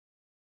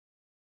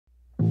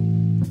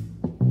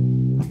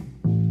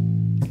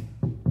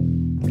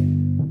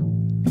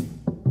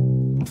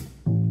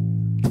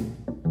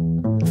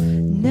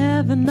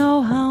Never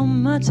know how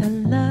much I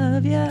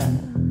love you.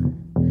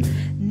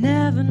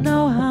 Never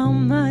know how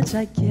much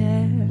I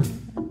care.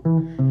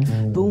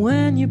 But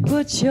when you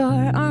put your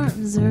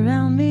arms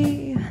around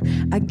me,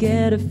 I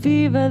get a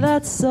fever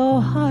that's so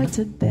hard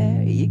to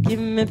bear. You give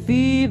me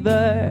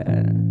fever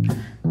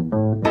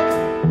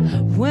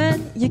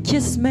when you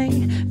kiss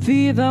me,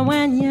 fever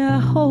when you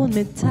hold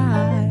me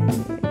tight,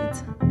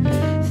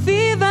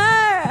 fever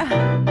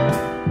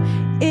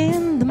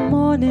in the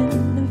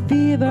morning,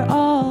 fever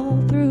all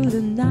through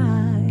the night.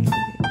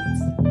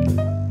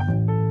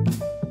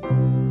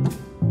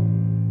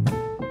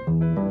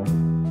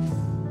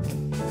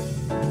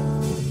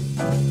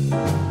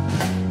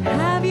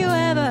 Have you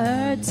ever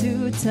heard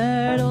two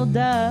turtle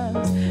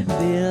doves,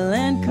 Bill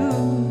and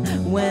Coo,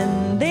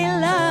 when they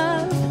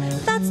love?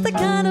 That's the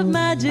kind of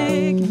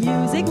magic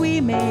music we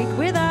make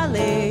with our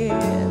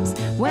lips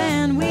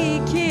when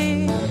we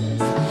kiss.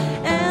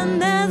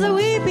 And as a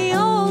weepy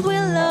old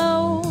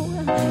willow,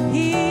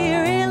 he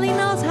really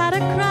knows how to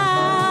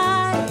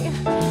cry.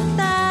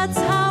 That's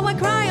how I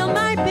cry on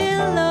my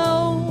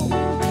pillow.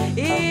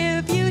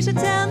 If you should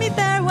tell me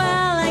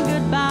farewell and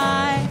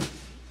goodbye.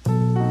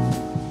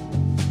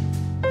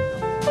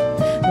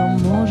 Dans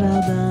mon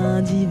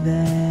jardin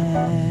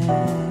d'hiver,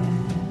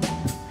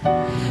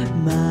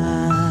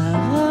 ma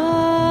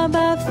robe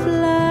à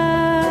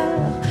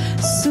fleurs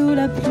sous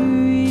la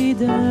pluie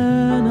de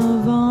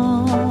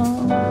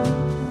novembre.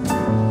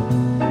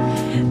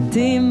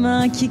 Tes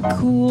mains qui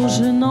courent,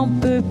 je n'en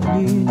peux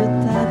plus de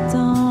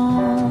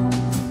t'attendre.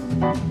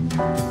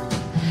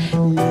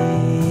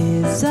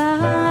 Les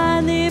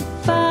années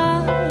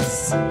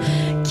passent,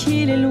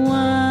 qu'il est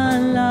loin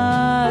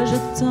là, je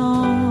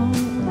t'en